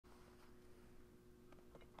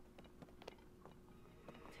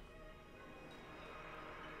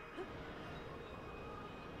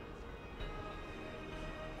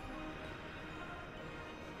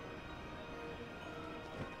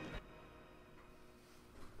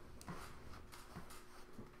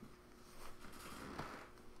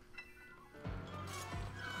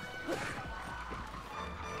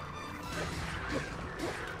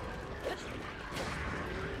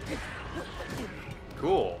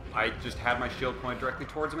I just had my shield pointed directly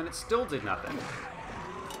towards him and it still did nothing.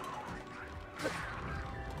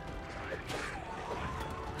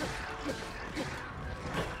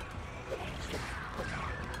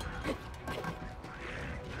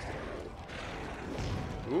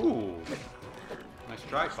 Ooh. Nice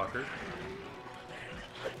try, fucker.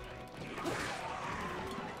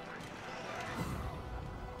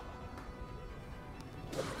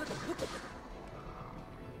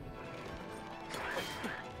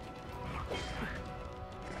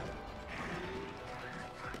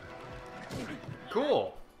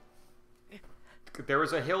 Cool. There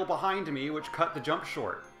was a hill behind me which cut the jump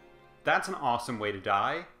short. That's an awesome way to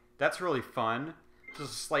die. That's really fun.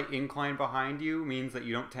 Just a slight incline behind you means that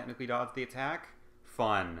you don't technically dodge the attack.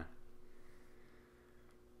 Fun.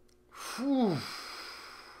 Whew.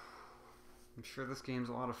 I'm sure this game's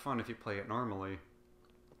a lot of fun if you play it normally.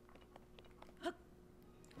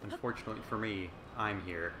 Unfortunately for me, I'm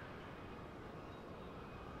here.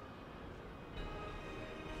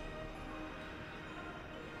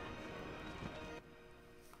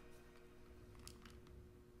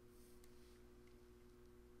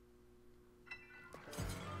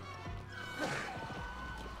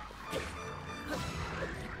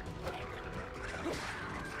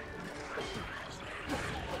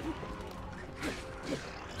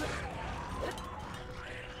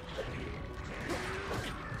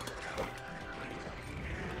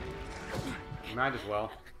 Might as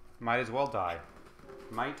well. Might as well die.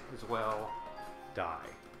 Might as well die.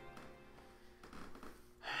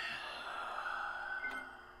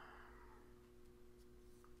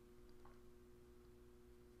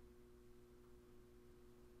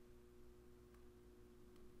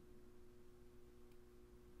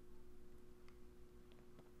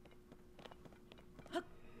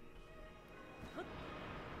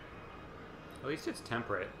 At least it's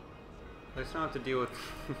temperate. At least I don't have to deal with...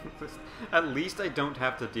 At least I don't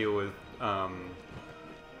have to deal with,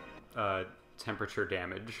 temperature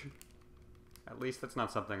damage. At least that's not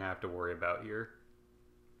something I have to worry about here.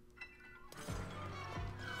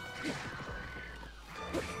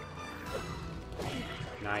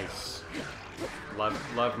 Nice.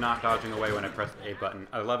 Love not dodging away when I press the A button.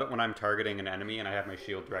 I love it when I'm targeting an enemy and I have my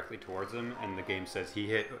shield directly towards him, and the game says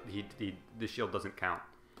the shield doesn't count.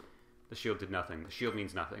 The shield did nothing. The shield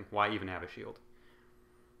means nothing. Why even have a shield?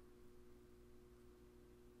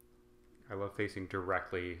 I love facing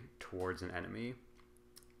directly towards an enemy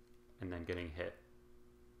and then getting hit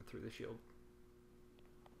through the shield.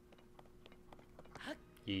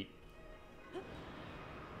 Eat.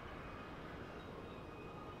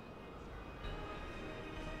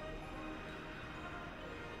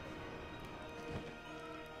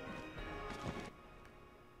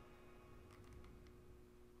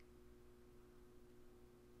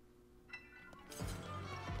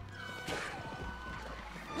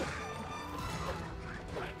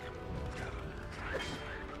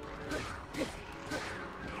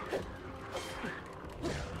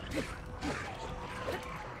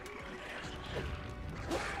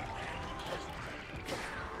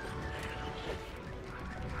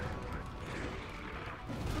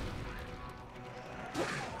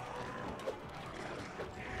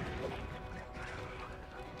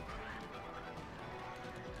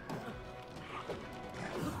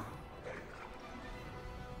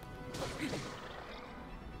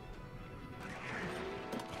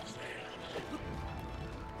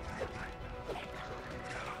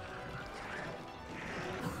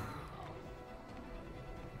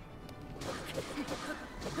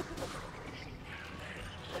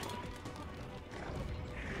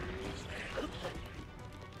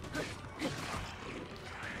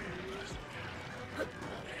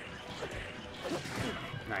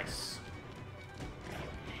 Nice.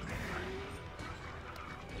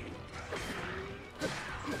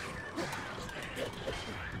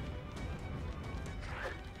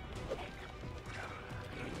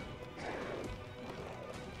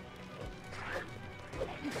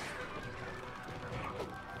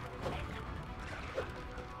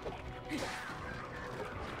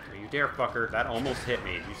 You dare, fucker. That almost hit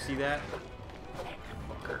me. Did you see that?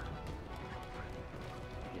 Fucker.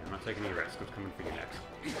 Yeah, I'm not taking any risks. I'm coming for you next.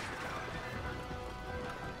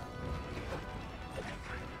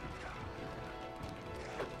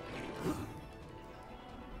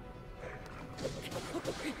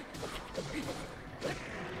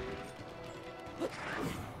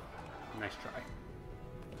 Nice try.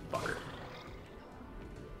 Fucker.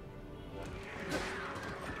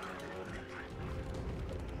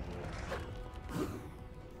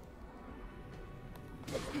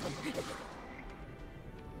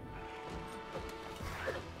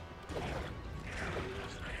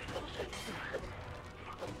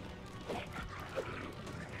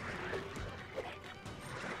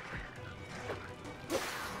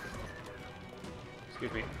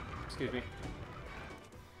 Excuse me. Excuse me.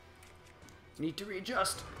 Need to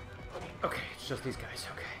readjust. Okay, it's just these guys.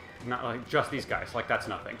 Okay. Not like just these guys. Like, that's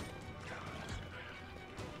nothing.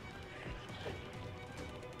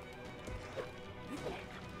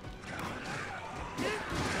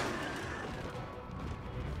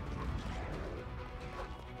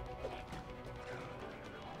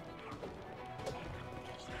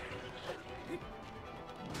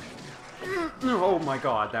 Oh my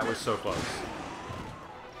god, that was so close.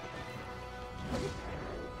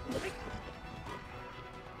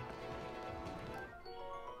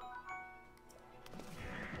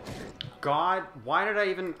 God, why did I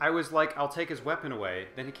even... I was like, I'll take his weapon away.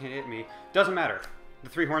 Then he can't hit me. Doesn't matter. The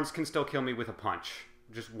three horns can still kill me with a punch.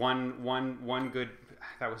 Just one good...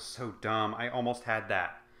 That was so dumb. I almost had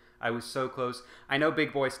that. I was so close. I know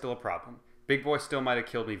Big Boy's still a problem. Big Boy still might have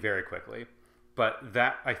killed me very quickly. But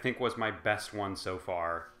that, I think, was my best one so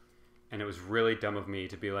far. And it was really dumb of me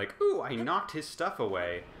to be like, ooh, I knocked his stuff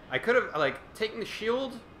away. I could have, like, taken the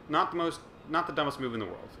shield. Not the dumbest move in the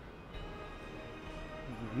world.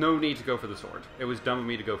 No need to go for the sword. It was dumb of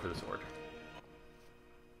me to go for the sword.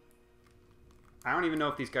 I don't even know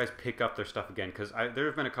if these guys pick up their stuff again, because there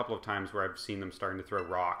have been a couple of times where I've seen them starting to throw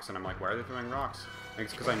rocks, and I'm like, why are they throwing rocks? I think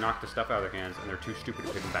it's because I knocked the stuff out of their hands, and they're too stupid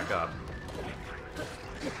to pick them back up.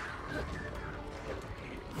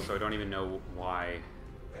 So I don't even know why.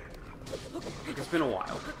 It's been a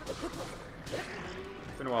while.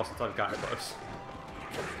 It's been a while since I've gotten close.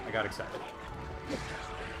 I got excited.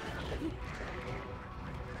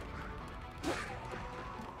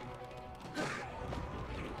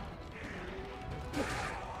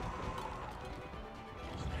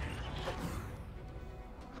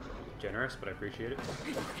 Generous, but I appreciate it.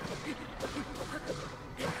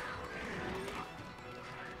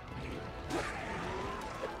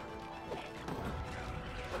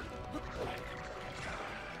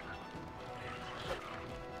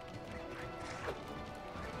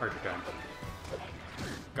 Archer gun.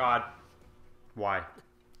 God. Why?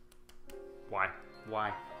 Why?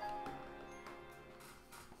 Why?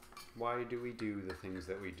 Why do we do the things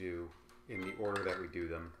that we do in the order that we do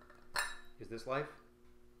them? Is this life?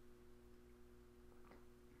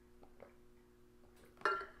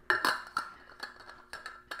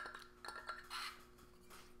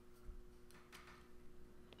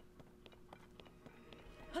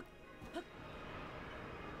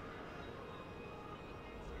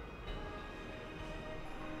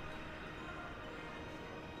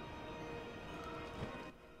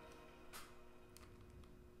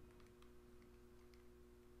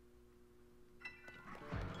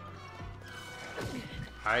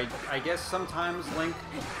 I guess sometimes Link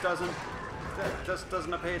doesn't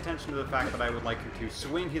pay attention to the fact that I would like him to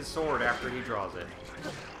swing his sword after he draws it.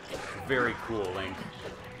 Very cool, Link.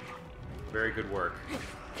 Very good work.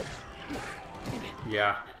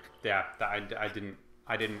 Yeah, I didn't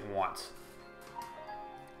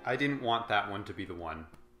want that one to be the one.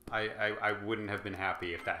 I wouldn't have been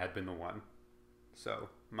happy if that had been the one. So,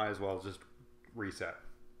 might as well just reset.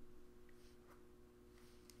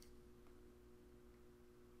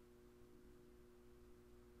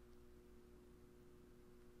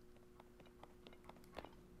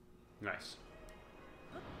 Nice.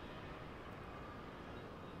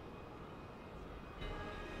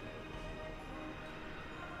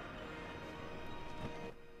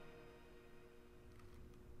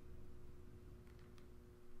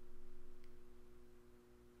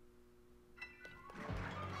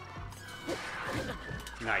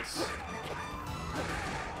 Nice.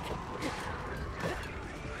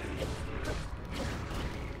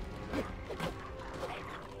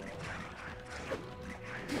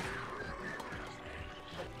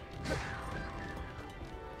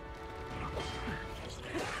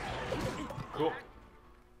 Cool.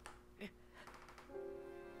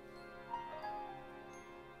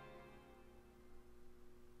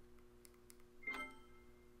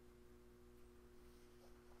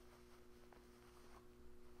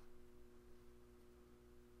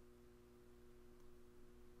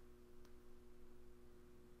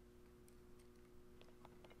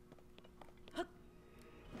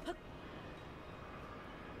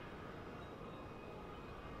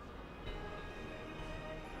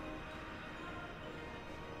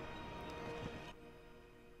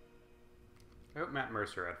 I hope Matt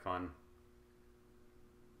Mercer had fun.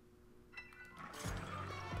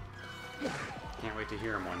 Can't wait to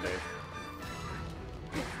hear him one day.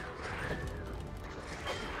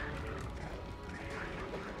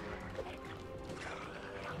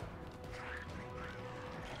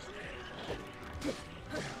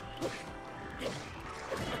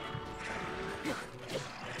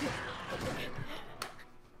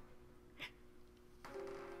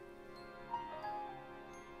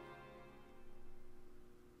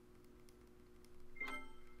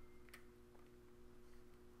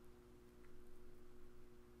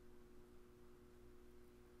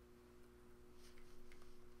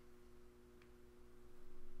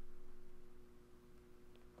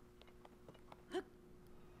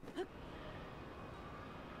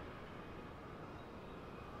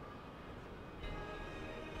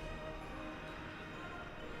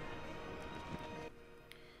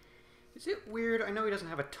 Is it weird? I know he doesn't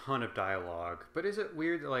have a ton of dialogue, but is it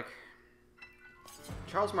weird that, like,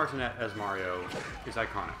 Charles Martinet as Mario is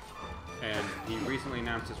iconic, and he recently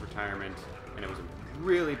announced his retirement, and it was a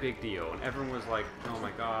really big deal, and everyone was like, oh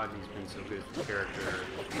my god, he's been so good as a character,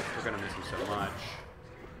 we're gonna miss him so much.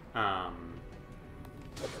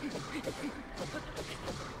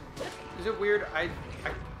 Is it weird? I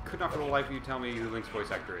could not for the life of you tell me who Link's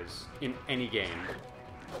voice actor is in any game,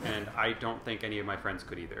 and I don't think any of my friends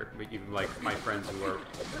could either. But even like my friends who are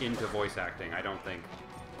into voice acting, I don't think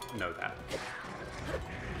know that.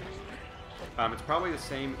 It's probably the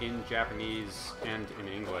same in Japanese and in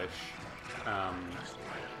English,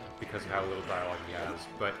 because of how little dialogue he has.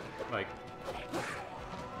 But like,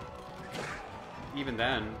 even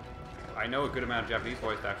then, I know a good amount of Japanese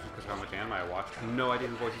voice actors because of how much anime I watch. No idea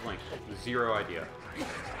who voices Link. Zero idea.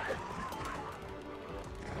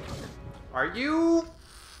 Are you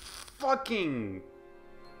fucking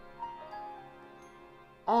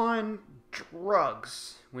on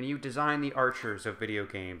drugs when you design the archers of video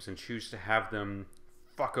games and choose to have them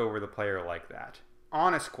fuck over the player like that?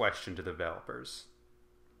 Honest question to the developers.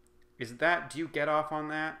 Is that, do you get off on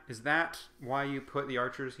that? Is that why you put the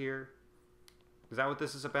archers here? Is that what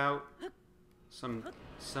this is about? Some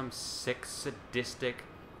sick, sadistic,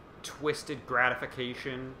 twisted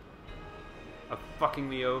gratification of fucking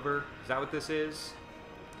me over? Is that what this is?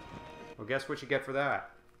 Well, guess what you get for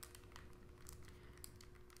that.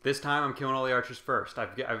 This time I'm killing all the archers first.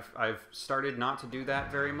 I've started not to do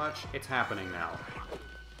that very much. It's happening now.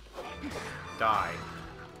 Die.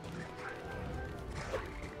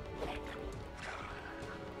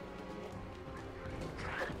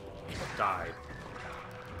 Die.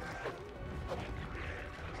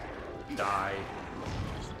 Die.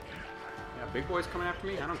 Yeah, big boy's coming after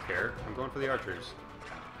me? I don't care. I'm going for the archers.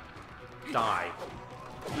 Die.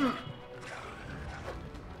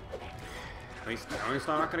 At least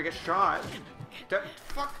I'm not gonna get shot.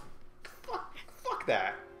 Fuck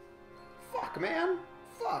that. Fuck, man.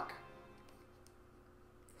 Fuck.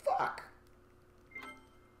 Fuck.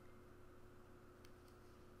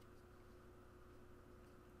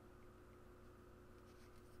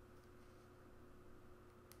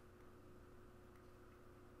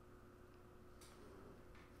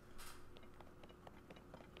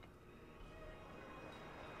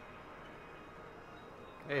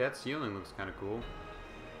 Hey, that ceiling looks kind of cool.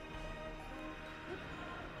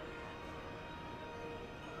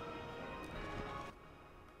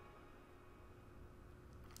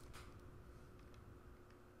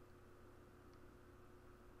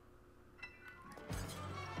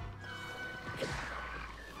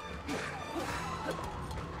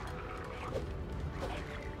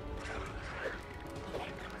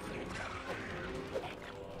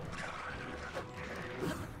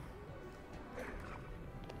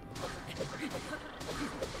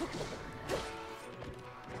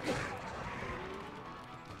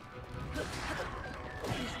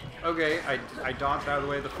 Okay, I dodged out of the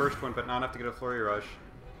way of the first one, but not enough to get a flurry rush.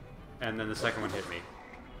 And then the second one hit me.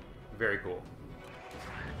 Very cool.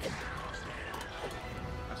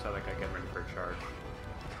 I saw that guy getting ready for a charge.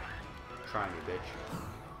 Try me, bitch.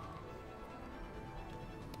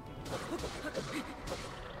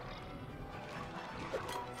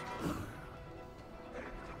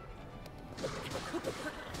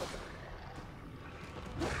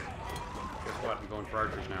 Guess what? I'm going for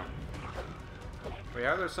archers now. Wait,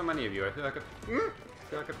 are there so many of you? I feel like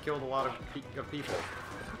I've killed a lot of people.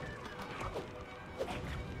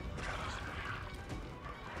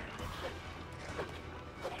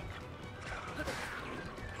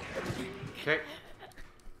 Okay.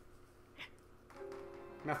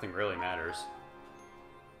 Nothing really matters.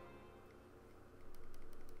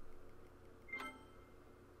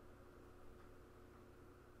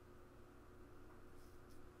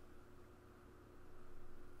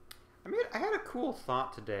 I had a cool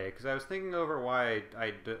thought today because I was thinking over why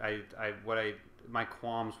my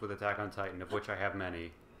qualms with Attack on Titan, of which I have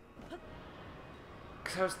many.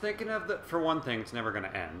 Because I was thinking of for one thing, it's never going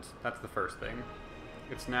to end. That's the first thing.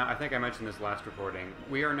 It's now, I think I mentioned this last recording,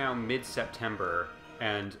 we are now mid-September,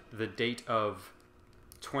 and the date of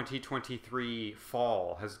 2023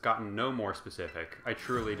 fall has gotten no more specific. I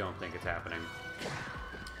truly don't think it's happening.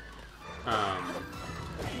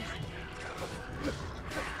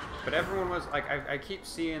 But everyone was, like, I keep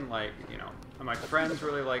seeing, like, you know, my friends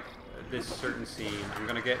really like this certain scene. I'm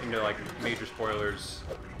gonna get into, like, major spoilers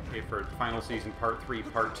for final season part 3,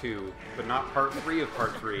 part 2, but not part 3 of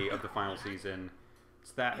part 3 of the final season.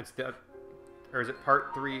 Or is it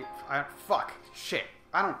part 3? Fuck. Shit.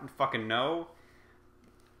 I don't fucking know.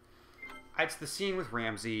 It's the scene with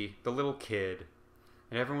Ramsey, the little kid,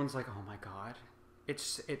 And everyone's like, oh my god.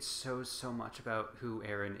 It's so much about who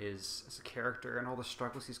Eren is as a character and all the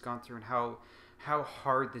struggles he's gone through and how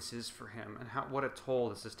hard this is for him and what a toll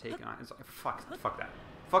this has taken on. It's like, fuck that.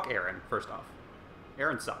 Fuck Eren, first off.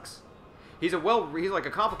 Eren sucks. He's like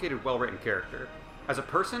a complicated, well-written character. As a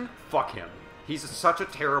person, fuck him. He's such a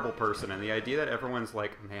terrible person, and the idea that everyone's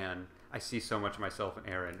like, man, I see so much of myself in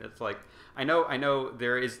Eren. It's like, I know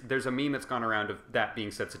there's a meme that's gone around of that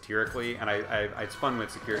being said satirically, and it's fun when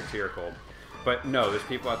it's satirical. But no, there's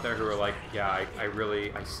people out there who are like, yeah,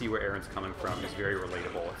 I see where Eren's coming from. He's very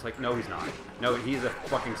relatable. It's like, no, he's not. No, he's a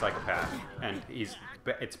fucking psychopath, and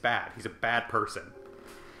it's bad. He's a bad person.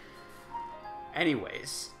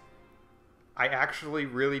 Anyways, I actually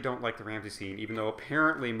really don't like the Ramsey scene, even though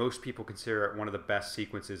apparently most people consider it one of the best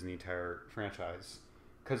sequences in the entire franchise.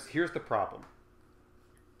 Because here's the problem.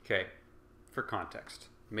 Okay, for context.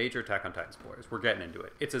 Major Attack on Titan spoilers. We're getting into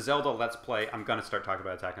it. It's a Zelda Let's Play. I'm going to start talking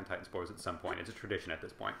about Attack on Titan spoilers at some point. It's a tradition at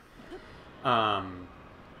this point.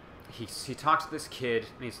 He talks to this kid,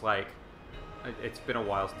 and he's like, it's been a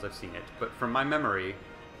while since I've seen it, but from my memory,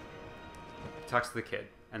 he talks to the kid,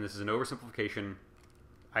 and this is an oversimplification.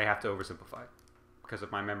 I have to oversimplify because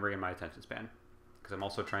of my memory and my attention span. Because I'm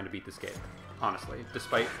also trying to beat this game, honestly.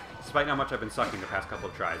 Despite how much I've been sucking the past couple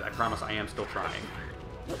of tries, I promise I am still trying.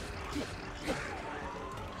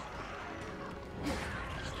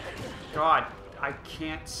 God, I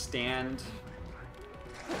can't stand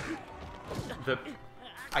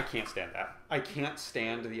I can't stand that. I can't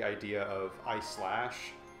stand the idea of I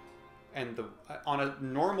slash and on a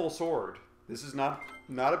normal sword. This is not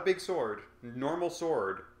a big sword. Normal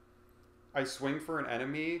sword. I swing for an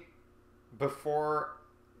enemy before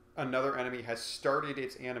another enemy has started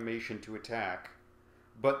its animation to attack.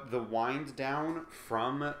 But the wind down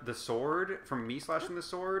from the sword, from me slashing the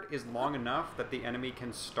sword, is long enough that the enemy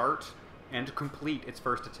can start and complete its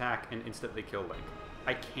first attack and instantly kill Link.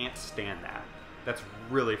 I can't stand that. That's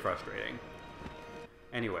really frustrating.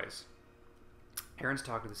 Anyways, Eren's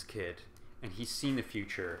talking to this kid, and he's seen the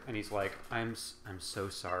future, and he's like, I'm so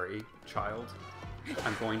sorry, child.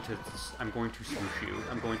 I'm going to smoosh you.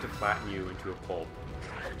 I'm going to flatten you into a pulp.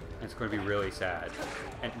 And it's going to be really sad,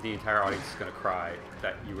 and the entire audience is going to cry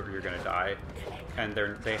that you're going to die. And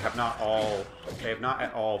they have not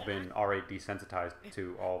at all been already desensitized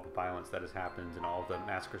to all the violence that has happened and all the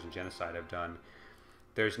massacres and genocide I've done.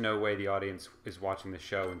 There's no way the audience is watching the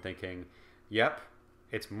show and thinking, "Yep,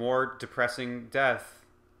 it's more depressing death.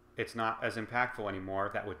 It's not as impactful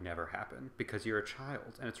anymore." That would never happen because you're a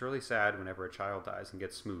child, and it's really sad whenever a child dies and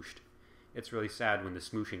gets smooshed. It's really sad when the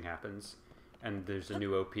smooshing happens. And there's a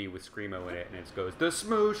new OP with Screamo in it, and it goes, the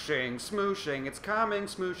smooshing, it's coming,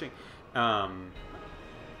 smooshing. I'm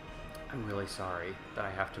really sorry that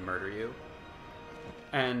I have to murder you.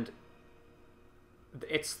 And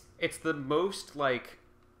it's the most, like,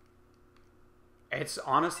 it's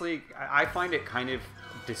honestly, I find it kind of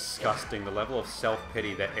disgusting, the level of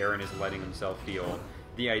self-pity that Eren is letting himself feel.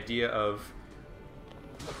 The idea of,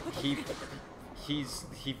 he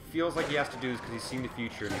feels like he has to do this because he's seen the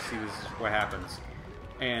future and he sees this is what happens,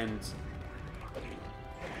 and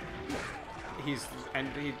here's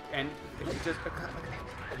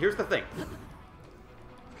the thing.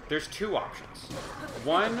 There's two options.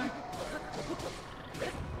 One,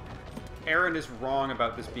 Eren is wrong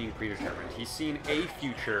about this being predetermined. He's seen a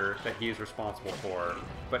future that he is responsible for,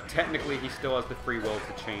 but technically he still has the free will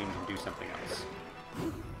to change and do something else.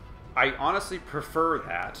 I honestly prefer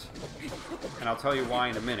that, and I'll tell you why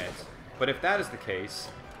in a minute. But if that is the case,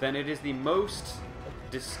 then it is the most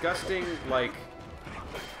disgusting, like,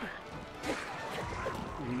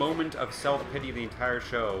 moment of self-pity of the entire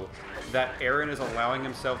show that Eren is allowing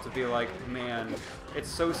himself to be like, man, it's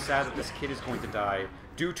so sad that this kid is going to die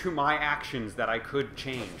due to my actions that I could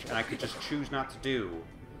change and I could just choose not to do.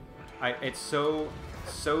 It's so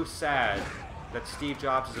sad that Steve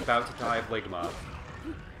Jobs is about to die of ligma.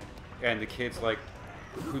 And the kid's like,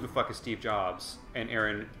 who the fuck is Steve Jobs? And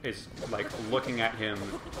Eren is, like, looking at him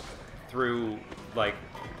through, like,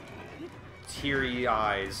 teary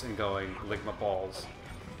eyes and going, lick my balls.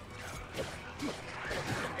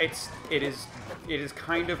 It is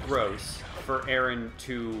kind of gross for Eren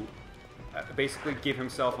to basically give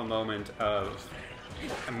himself a moment of,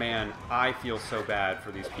 man, I feel so bad for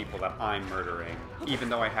these people that I'm murdering, even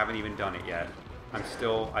though I haven't even done it yet. I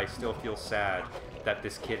still feel sad that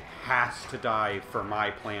this kid has to die for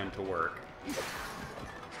my plan to work.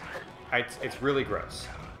 It's really gross.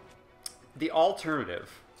 The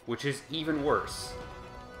alternative, which is even worse,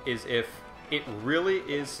 is if it really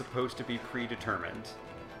is supposed to be predetermined,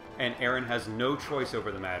 and Eren has no choice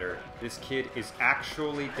over the matter. This kid is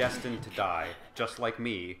actually destined to die, just like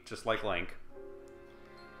me, just like Link.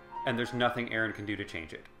 And there's nothing Eren can do to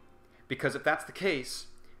change it. Because if that's the case,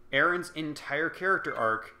 Eren's entire character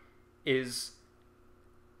arc is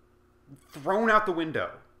thrown out the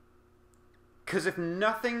window. Because if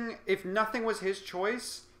nothing was his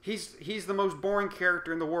choice, he's the most boring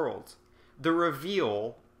character in the world. The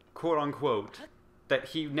reveal, quote unquote, that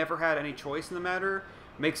he never had any choice in the matter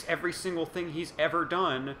makes every single thing he's ever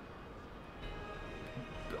done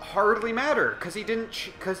hardly matter. Because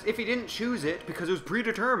if he didn't choose it because it was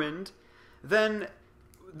predetermined, then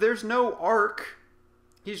there's no arc.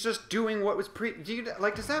 He's just doing what was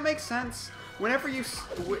does that make sense? Whenever you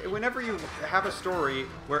have a story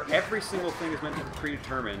where every single thing is meant to be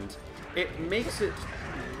predetermined, it makes it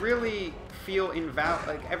really feel invalid.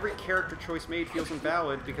 Like, every character choice made feels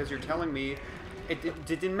invalid because you're telling me it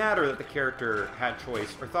didn't matter that the character had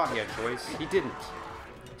choice or thought he had choice. He didn't.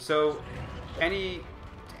 So any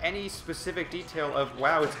specific detail of,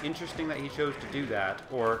 wow, it's interesting that he chose to do that,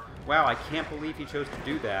 or, wow, I can't believe he chose to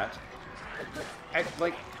do that,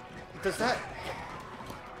 does that...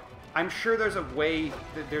 I'm sure there's a way,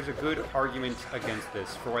 there's a good argument against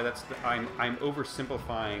this for why that's... I'm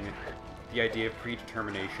oversimplifying the idea of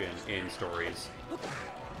predetermination in stories.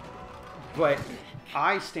 But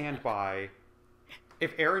I stand by,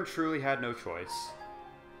 if Eren truly had no choice,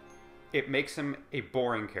 it makes him a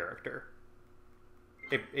boring character.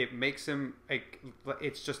 It makes him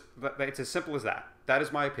it's as simple as that. That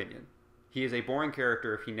is my opinion. He is a boring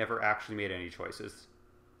character if he never actually made any choices.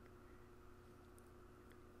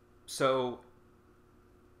 So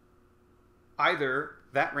either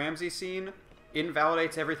that Ramsey scene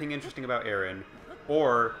invalidates everything interesting about Eren,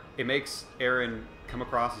 or it makes Eren come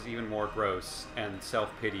across as even more gross and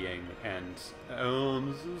self-pitying and, oh,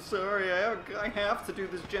 I'm so sorry, I have to do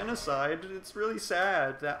this genocide. It's really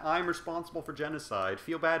sad that I'm responsible for genocide.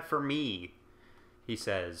 Feel bad for me, he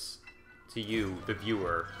says to you, the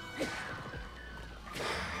viewer.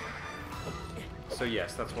 So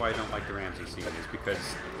yes, that's why I don't like the Ramsey scene, is because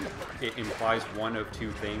it implies one of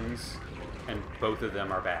two things, and both of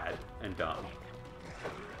them are bad and dumb.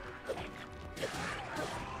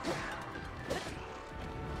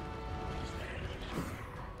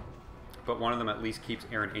 But one of them at least keeps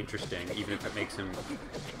Eren interesting, even if it makes him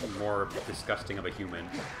more disgusting of a human.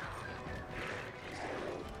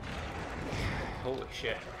 Holy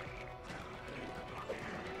shit.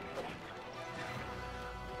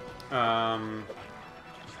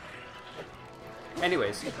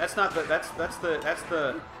 Anyways, that's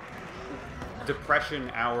the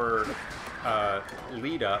depression hour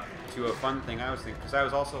lead up to a fun thing I was thinking, because I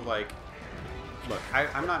was also like, look,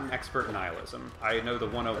 I'm not an expert in nihilism. I know the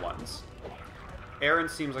 101s. Eren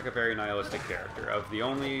seems like a very nihilistic character, of the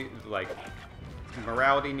only, like,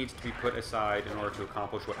 morality needs to be put aside in order to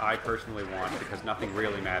accomplish what I personally want, because nothing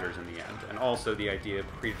really matters in the end. And also the idea of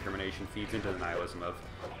predetermination feeds into the nihilism of,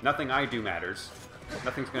 nothing I do matters,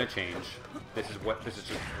 nothing's going to change, this is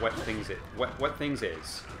just what things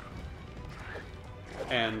is.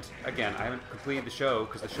 And again, I haven't completed the show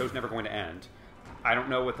because the show's never going to end. I don't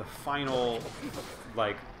know what the final,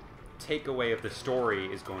 like, takeaway of the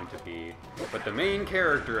story is going to be, but the main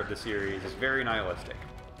character of the series is very nihilistic.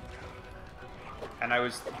 And I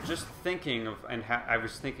was just thinking of, I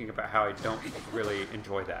was thinking about how I don't really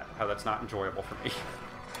enjoy that, how that's not enjoyable for me.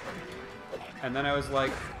 And then I was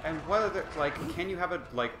like, and what other, like, can you have a,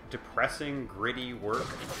 like, depressing, gritty work?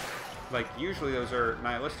 Like, usually those are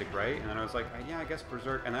nihilistic, right? And then I was like, yeah, I guess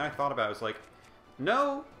Berserk. And then I thought about it, I was like,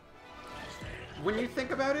 no. When you think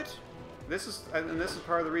about it, this is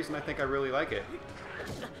part of the reason I think I really like it.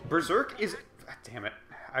 Berserk is, damn it.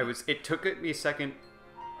 It took me a second.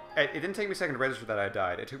 It didn't take me a second to register that I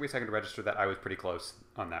died. It took me a second to register that I was pretty close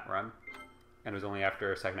on that run. And it was only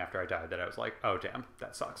after a second after I died that I was like, oh, damn,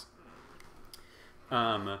 that sucks.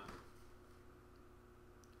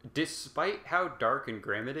 Despite how dark and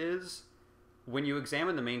grim it is, when you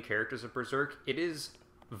examine the main characters of Berserk, it is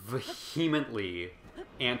vehemently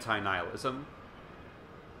anti-nihilism.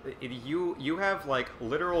 You have, like,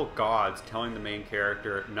 literal gods telling the main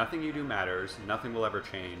character, nothing you do matters, nothing will ever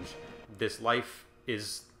change, this life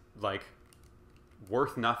is, like,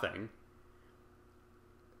 worth nothing.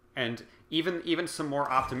 And even some more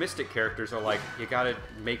optimistic characters are like, you gotta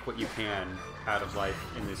make what you can out of life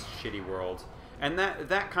in this shitty world. And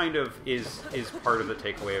that kind of is part of the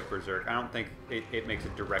takeaway of Berserk. I don't think it makes a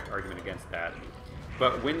direct argument against that.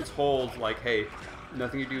 But when told, like, hey,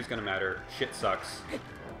 nothing you do is gonna matter, shit sucks,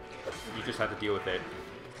 you just have to deal with it.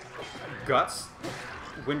 Guts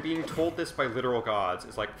when being told this by literal gods,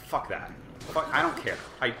 is like, fuck that. Fuck, I don't care.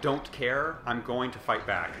 I don't care. I'm going to fight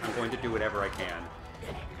back. I'm going to do whatever I can.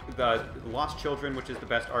 The Lost Children, which is the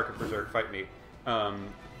best arc of Berserk, fight me,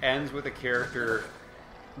 ends with a character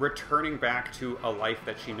returning back to a life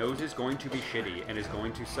that she knows is going to be shitty and is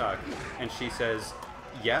going to suck. And she says,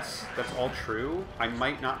 yes, that's all true. I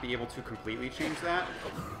might not be able to completely change that,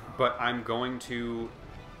 but I'm going to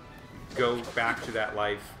go back to that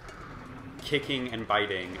life kicking and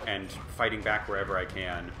biting and fighting back wherever I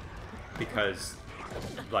can, because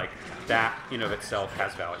like that in of itself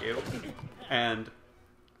has value. And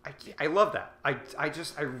I love that. I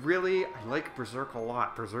like Berserk a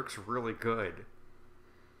lot. Berserk's really good.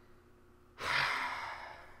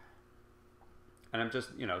 And I'm just,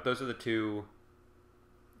 you know, those are the two.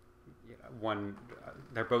 One,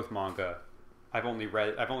 they're both manga. I've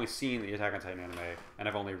only seen the Attack on Titan anime, and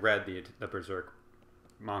I've only read the Berserk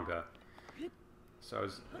manga. So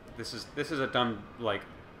this is a dumb like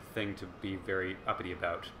thing to be very uppity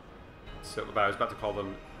about. So, but I was about to call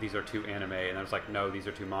them, these are two anime, and I was like, no, these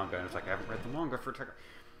are two manga, and it's like, I haven't read the manga for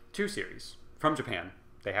two series from Japan.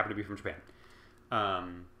 They happen to be from Japan.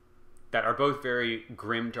 That are both very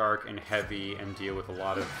grim, dark, and heavy, and deal with a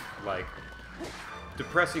lot of like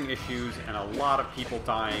depressing issues and a lot of people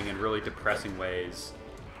dying in really depressing ways,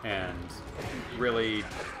 and really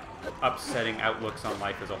upsetting outlooks on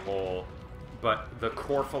life as a whole. But the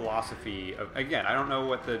core philosophy of, again, I don't know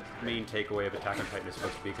what the main takeaway of Attack on Titan is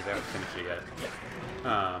supposed to be because I haven't finished it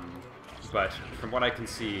yet. But from what I can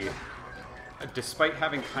see, despite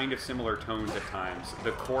having kind of similar tones at times,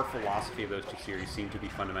 the core philosophy of those two series seem to be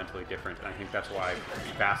fundamentally different, and I think that's why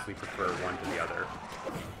I vastly prefer one to the other.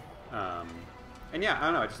 And yeah, I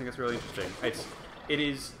don't know, I just think it's really interesting.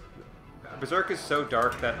 Berserk is so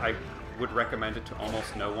dark that I would recommend it to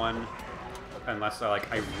almost no one, unless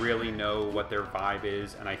I really know what their vibe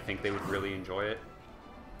is and I think they would really enjoy it.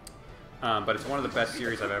 But it's one of the best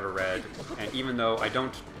series I've ever read, and even though I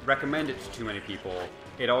don't recommend it to too many people,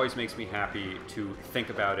 it always makes me happy to think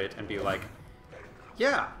about it and be like,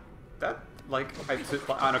 yeah, that, like,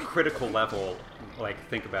 on a critical level, like,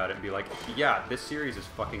 think about it and be like, yeah, this series is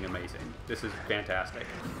fucking amazing. This is fantastic.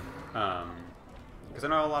 Because I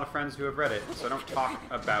know a lot of friends who have read it, so I don't talk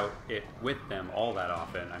about it with them all that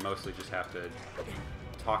often. I mostly just have to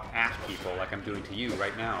talk at people like I'm doing to you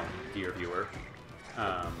right now, dear viewer.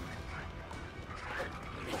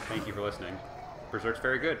 Thank you for listening. Berserk's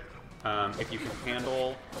very good. If you can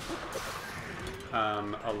handle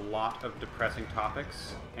a lot of depressing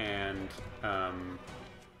topics, and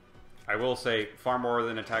I will say far more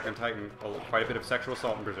than Attack on Titan, quite a bit of sexual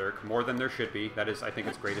assault in Berserk, more than there should be. That is, I think,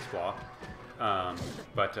 its greatest flaw.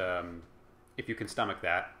 But if you can stomach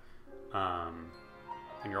that,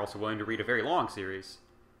 and you're also willing to read a very long series,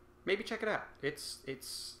 maybe check it out. It's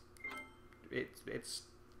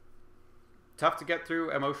tough to get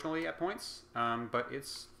through emotionally at points, but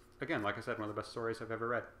it's, again, like I said, one of the best stories I've ever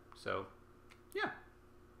read. So, yeah.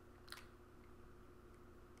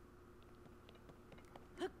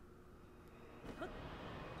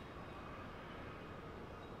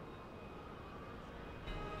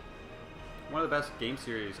 One of the best game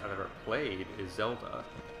series I've ever played is Zelda,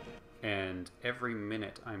 and every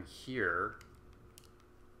minute I'm here,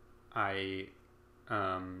 I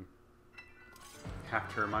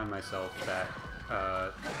have to remind myself that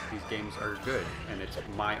these games are good, and it's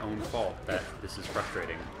my own fault that this is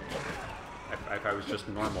frustrating. If I was just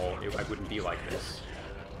normal, I wouldn't be like this.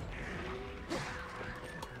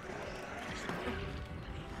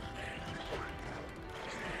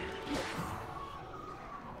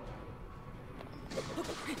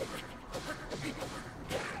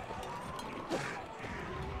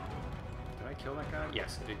 Did I kill that guy?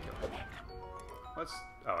 Yes, I did kill him. Let's...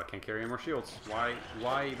 Oh, I can't carry any more shields.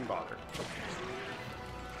 Why even bother?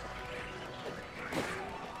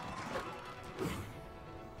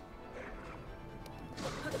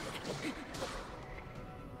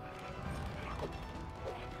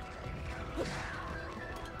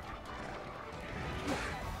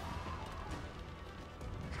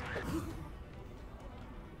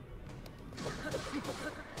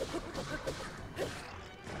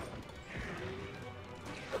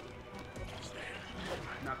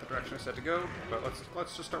 Set to go, but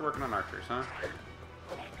let's just start working on archers, huh?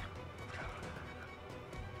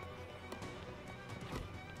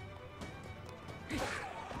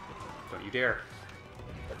 Don't you dare,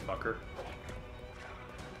 fucker.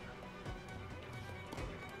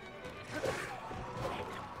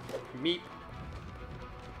 Meep.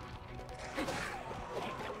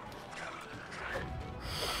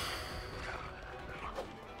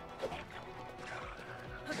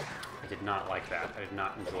 I did not like that. I did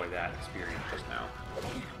not enjoy that experience just now.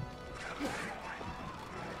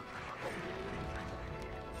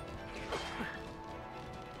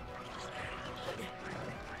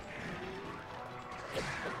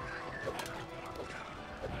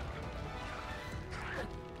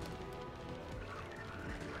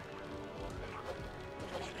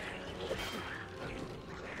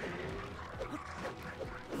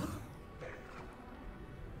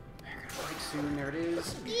 Soon, there it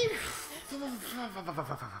is.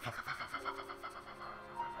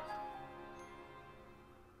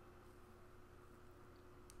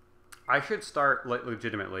 I should start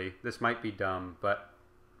legitimately. This might be dumb, but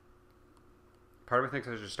part of me thinks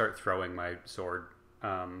I should start throwing my sword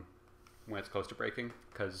when it's close to breaking,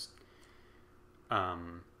 because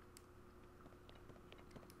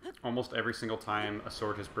almost every single time a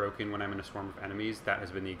sword has broken when I'm in a swarm of enemies, that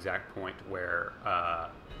has been the exact point where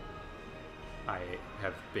I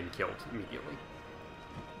have been killed immediately.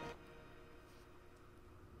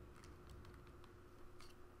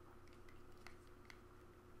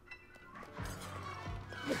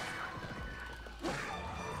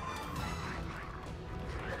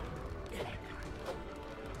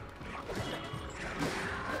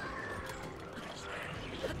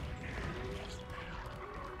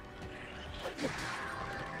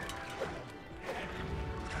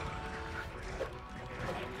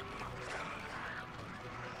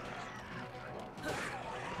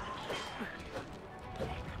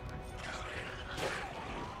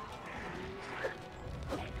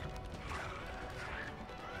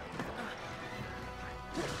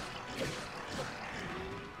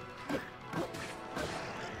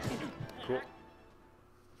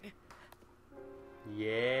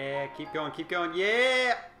 Yeah, keep going,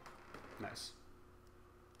 yeah! Nice.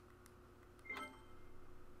 I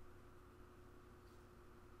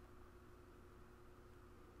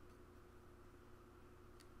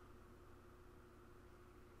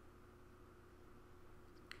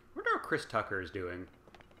wonder how Chris Tucker is doing.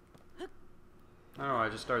 I don't know, I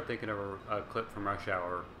just started thinking of a clip from Rush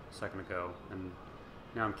Hour a second ago, and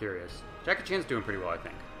now I'm curious. Jackie Chan's doing pretty well, I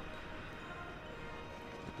think.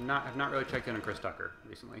 I've not really checked in on Chris Tucker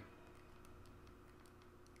recently.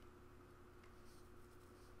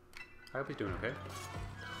 I hope he's doing okay.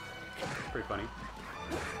 Pretty funny.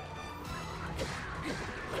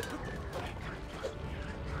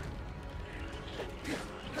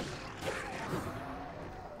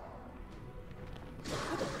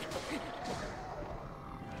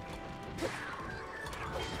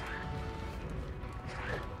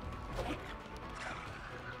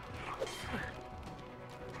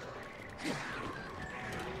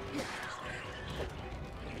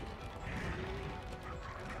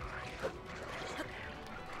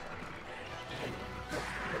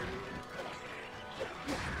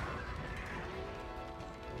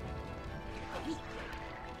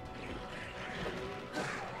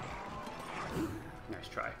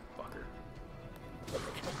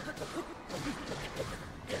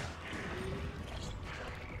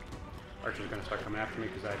 Archers are going to start coming after me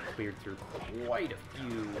because I've cleared through quite a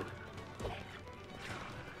few.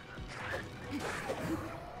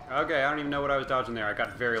 Okay, I don't even know what I was dodging there. I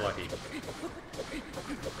got very lucky.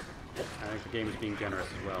 I think the game is being generous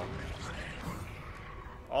as well.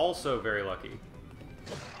 Also very lucky.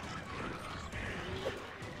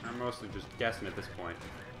 I'm mostly just guessing at this point.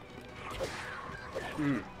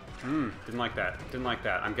 Didn't like that. Didn't like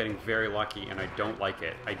that. I'm getting very lucky, and I don't like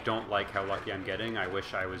it. I don't like how lucky I'm getting. I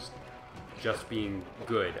wish I was just being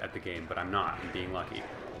good at the game, but I'm not. I'm being lucky.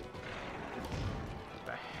 What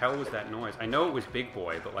the hell was that noise? I know it was Big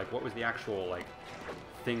Boy, but, like, what was the actual, like,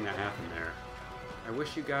 thing that happened there? I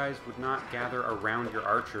wish you guys would not gather around your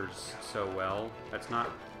archers so well. That's not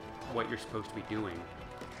what you're supposed to be doing.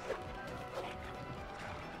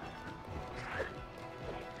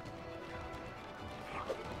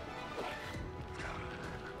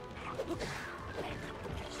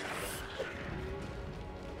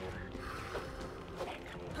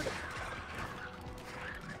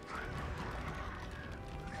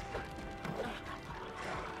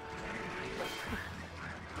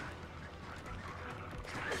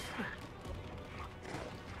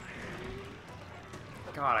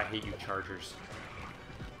 God, I hate you chargers.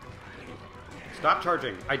 Stop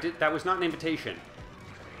charging. That was not an invitation.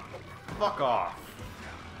 Fuck off.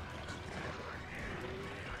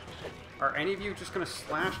 Are any of you just gonna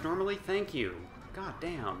slash normally? Thank you. God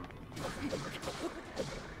damn.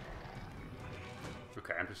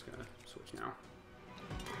 Okay, I'm just gonna switch now.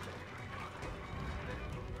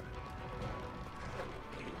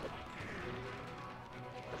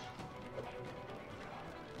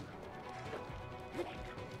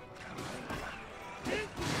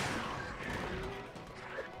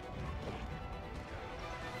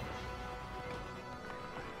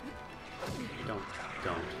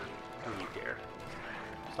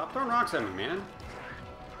 rocks at me, man.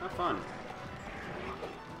 Have fun.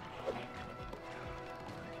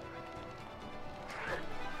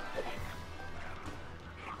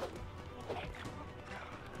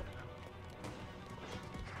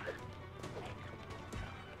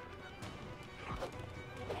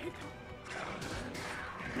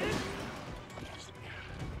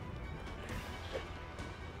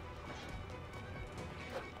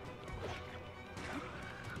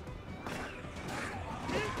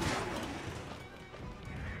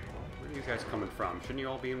 Guys coming from? Shouldn't you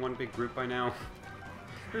all be in one big group by now?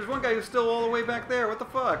 There's one guy who's still all the way back there. What the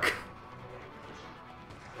fuck?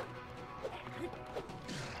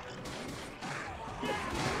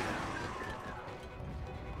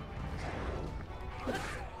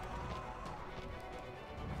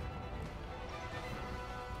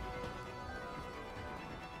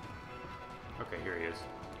 Okay, here he is.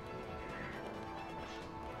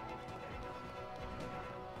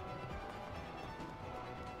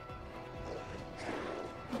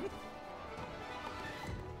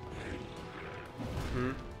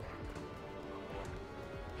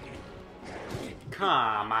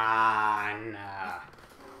 Come on.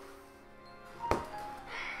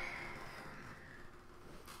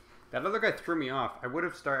 That other guy threw me off. I would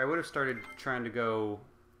have started trying to go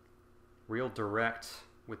real direct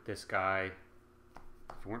with this guy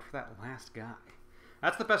if it weren't for that last guy.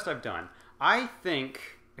 That's the best I've done. I think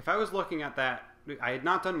if I was looking at that, I had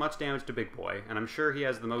not done much damage to Big Boy, and I'm sure he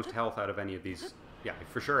has the most health out of any of these. Yeah,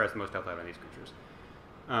 for sure has the most health out of any of these creatures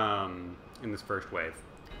in this first wave.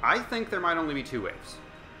 I think there might only be 2 waves.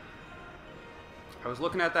 I was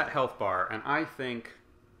looking at that health bar, and I think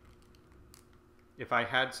if I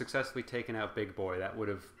had successfully taken out Big Boy, that would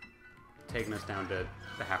have taken us down to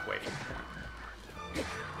the halfway point.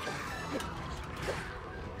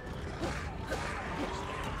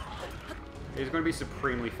 It's going to be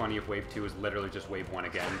supremely funny if Wave 2 is literally just Wave 1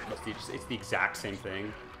 again. It's the exact same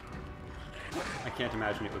thing. I can't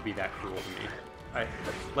imagine it would be that cruel to me.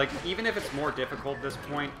 Like, even if it's more difficult at this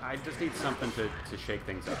point, I just need something to shake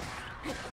things up.